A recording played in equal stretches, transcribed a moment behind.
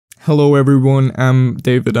Hello everyone, I'm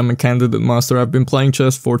David, I'm a candidate master. I've been playing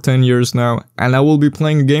chess for 10 years now, and I will be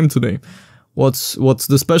playing a game today. What's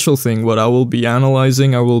the special thing? What I will be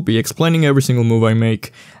analyzing, I will be explaining every single move I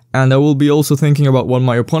make, and I will be also thinking about what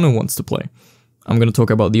my opponent wants to play. I'm gonna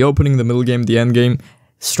talk about the opening, the middle game, the end game,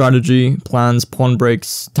 strategy, plans, pawn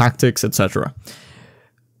breaks, tactics, etc.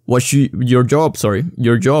 Your job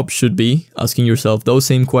should be asking yourself those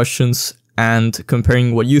same questions and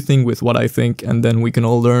comparing what you think with what I think, and then we can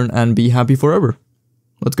all learn and be happy forever.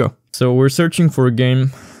 Let's go. So we're searching for a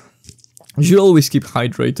game. You should always keep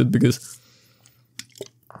hydrated, because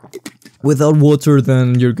without water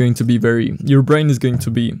then your brain is going to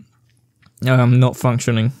be not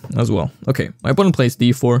functioning as well. Okay, my opponent plays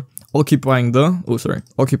d4, occupying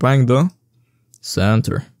the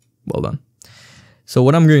center. Well done. So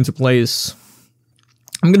what I'm going to play is,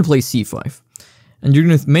 I'm going to play c5.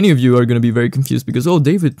 And many of you are going to be very confused because, oh,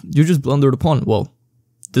 David, you just blundered a pawn. Well,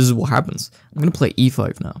 this is what happens. I'm going to play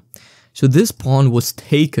e5 now. So this pawn was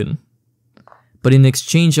taken, but in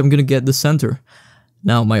exchange, I'm going to get the center.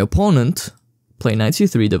 Now, my opponent played knight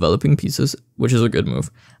c3, developing pieces, which is a good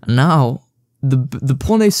move. And now, the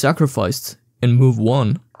pawn they sacrificed in move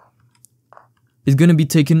 1 is going to be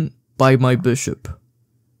taken by my bishop.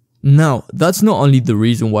 Now, that's not only the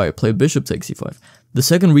reason why I play bishop takes e5. The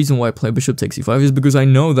second reason why I play bishop takes e5 is because I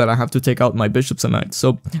know that I have to take out my bishops and knights.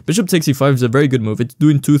 So bishop takes e5 is a very good move. It's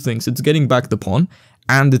doing two things. It's getting back the pawn,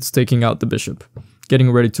 and it's taking out the bishop, getting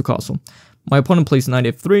ready to castle. My opponent plays knight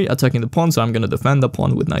f3, attacking the pawn, so I'm going to defend the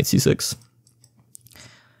pawn with knight c6.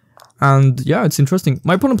 And yeah, it's interesting.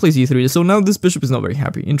 My opponent plays e3, so now this bishop is not very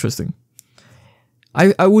happy. Interesting.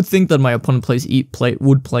 I would think that my opponent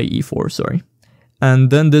would play e4, sorry.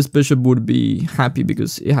 And then this bishop would be happy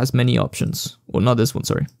because it has many options. Well, not this one,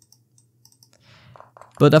 sorry.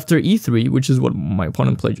 But after e3, which is what my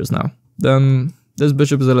opponent played just now, then this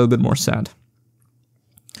bishop is a little bit more sad.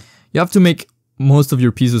 You have to make most of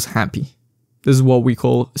your pieces happy. This is what we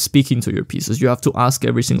call speaking to your pieces. You have to ask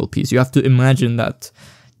every single piece. You have to imagine that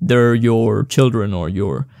they're your children or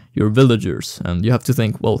your villagers. And you have to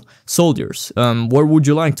think, well, soldiers, where would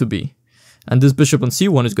you like to be? And this bishop on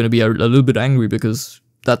c1 is going to be a little bit angry because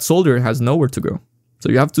that soldier has nowhere to go. So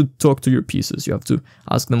you have to talk to your pieces. You have to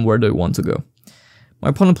ask them where they want to go. My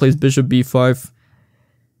opponent plays bishop b5.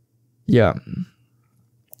 Yeah.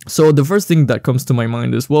 So the first thing that comes to my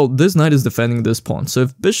mind is, well, this knight is defending this pawn. So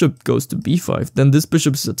if bishop goes to b5, then this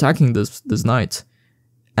bishop is attacking this knight.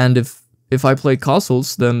 And if I play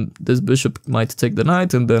castles, then this bishop might take the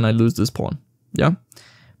knight and then I lose this pawn. Yeah?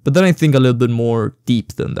 But then I think a little bit more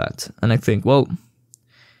deep than that. And I think, well,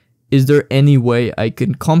 is there any way I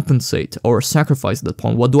can compensate or sacrifice the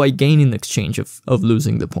pawn? What do I gain in exchange of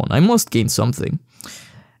losing the pawn? I must gain something.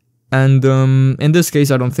 And in this case,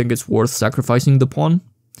 I don't think it's worth sacrificing the pawn.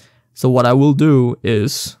 So what I will do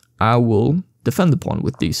is I will defend the pawn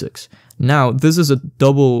with d6. Now, this is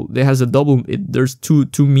there's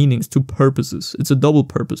two meanings, two purposes. It's a double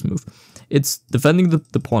purpose move. It's defending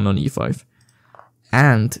the pawn on e5.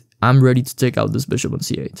 And I'm ready to take out this bishop on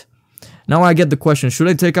c8. Now I get the question, should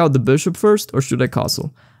I take out the bishop first or should I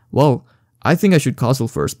castle? Well, I think I should castle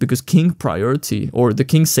first because king priority, or the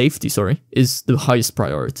king's safety, sorry, is the highest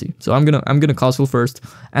priority. So I'm gonna castle first,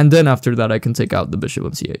 and then after that I can take out the bishop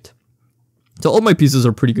on c8. So all my pieces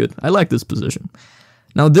are pretty good. I like this position.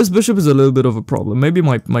 Now this bishop is a little bit of a problem. Maybe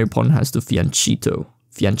my opponent has to fianchetto,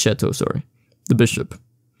 the bishop.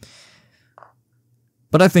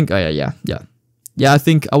 But I think, yeah, I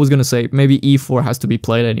think I was gonna say maybe e4 has to be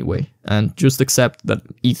played anyway, and just accept that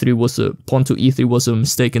pawn to e3 was a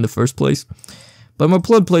mistake in the first place. But my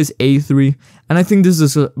opponent plays a3, and I think this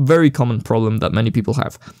is a very common problem that many people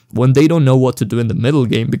have when they don't know what to do in the middle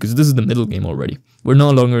game, because this is the middle game already. We're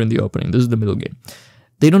no longer in the opening, this is the middle game.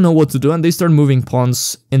 They don't know what to do, and they start moving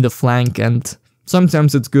pawns in the flank, and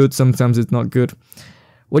sometimes it's good, sometimes it's not good.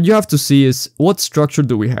 What you have to see is, what structure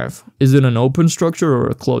do we have? Is it an open structure or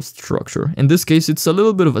a closed structure? In this case, it's a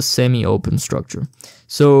little bit of a semi-open structure.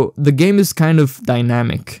 So the game is kind of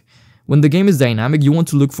dynamic. When the game is dynamic, you want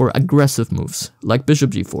to look for aggressive moves, like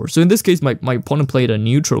bishop g4. So in this case, my opponent played a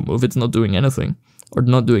neutral move. It's not doing anything, or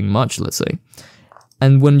not doing much, let's say.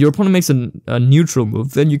 And when your opponent makes a neutral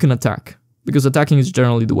move, then you can attack. Because attacking is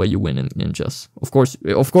generally the way you win in chess. Of course,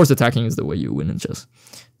 attacking is the way you win in chess.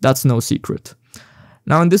 That's no secret.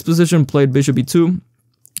 Now in this position, played bishop e2.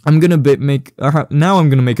 I'm gonna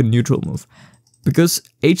make a neutral move because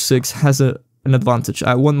h6 has an advantage.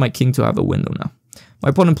 I want my king to have a window now. My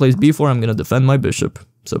opponent plays b4. I'm gonna defend my bishop.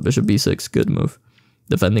 So bishop b6, good move.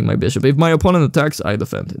 Defending my bishop. If my opponent attacks, I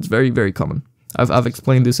defend. It's very, very common. I've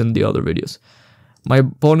explained this in the other videos. My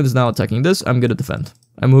opponent is now attacking this. I'm gonna defend.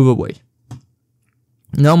 I move away.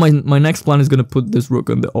 Now my next plan is going to put this rook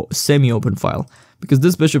on the semi-open file, because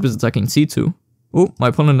this bishop is attacking c2. Oh, my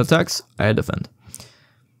opponent attacks, I defend.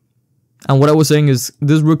 And what I was saying is,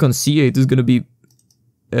 this rook on c8 is going to be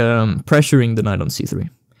pressuring the knight on c3.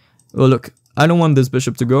 Well, look, I don't want this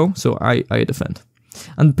bishop to go, so I defend.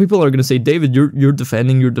 And people are going to say, David, you're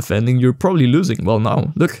defending, you're probably losing. Well,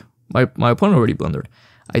 no, look, my opponent already blundered.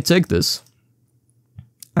 I take this,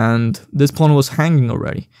 and this pawn was hanging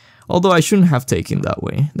already. Although I shouldn't have taken that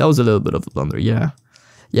way. That was a little bit of a blunder, yeah.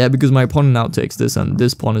 Yeah, because my opponent now takes this, and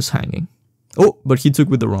this pawn is hanging. Oh, but he took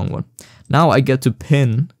with the wrong one. Now I get to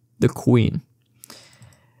pin the queen.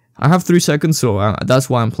 I have 3 seconds, so that's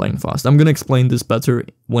why I'm playing fast. I'm going to explain this better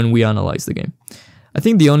when we analyze the game. I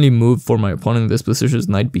think the only move for my opponent in this position is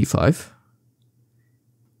knight b5.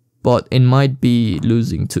 But it might be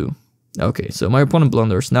losing too. Okay, so my opponent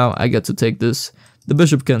blunders. Now I get to take this. The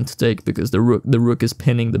bishop can't take because the rook is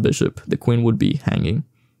pinning the bishop. The queen would be hanging.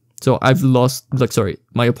 So I've lost,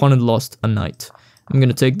 my opponent lost a knight. I'm going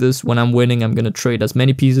to take this. When I'm winning, I'm going to trade as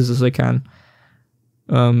many pieces as I can.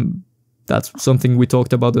 That's something we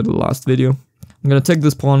talked about in the last video. I'm going to take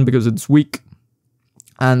this pawn because it's weak.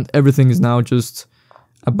 And everything is now just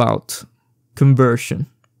about conversion.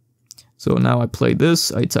 So now I play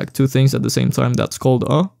this. I attack 2 things at the same time. That's called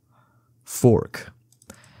a fork.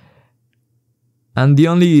 And the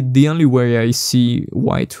only way I see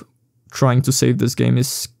white trying to save this game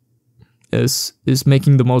is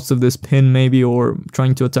making the most of this pin maybe, or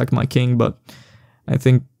trying to attack my king, but I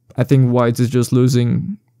think white is just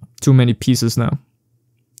losing too many pieces now.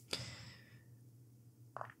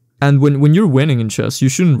 And when you're winning in chess, you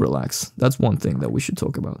shouldn't relax. That's one thing that we should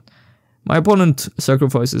talk about. My opponent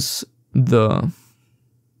sacrifices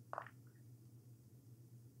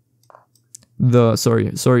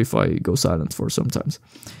sorry if I go silent for sometimes.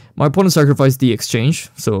 My opponent sacrificed the exchange,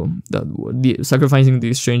 so sacrificing the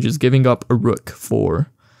exchange is giving up a rook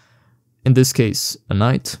for, in this case, a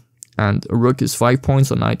knight. And a rook is 5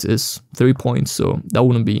 points, a knight is 3 points, so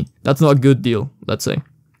that's not a good deal, let's say.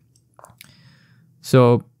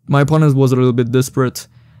 So my opponent was a little bit desperate,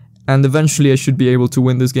 and eventually I should be able to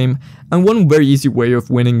win this game. And one very easy way of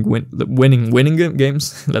winning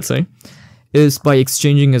games, let's say, is by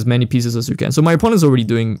exchanging as many pieces as you can. So my opponent's already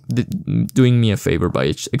doing me a favor by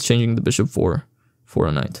exchanging the bishop for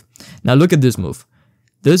a knight. Now look at this move.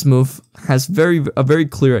 This move has a very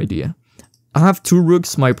clear idea. I have 2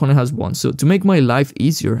 rooks, my opponent has 1. So to make my life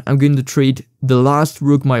easier, I'm going to trade the last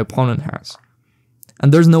rook my opponent has.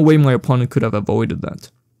 And there's no way my opponent could have avoided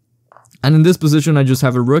that. And in this position, I just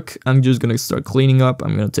have a rook. I'm just going to start cleaning up.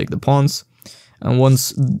 I'm going to take the pawns. And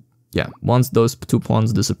once those 2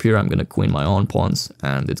 pawns disappear, I'm going to queen my own pawns.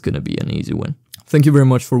 And it's going to be an easy win. Thank you very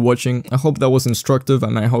much for watching. I hope that was instructive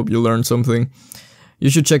and I hope you learned something. You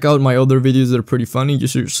should check out my other videos that are pretty funny. You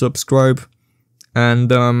should subscribe.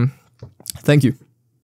 And thank you.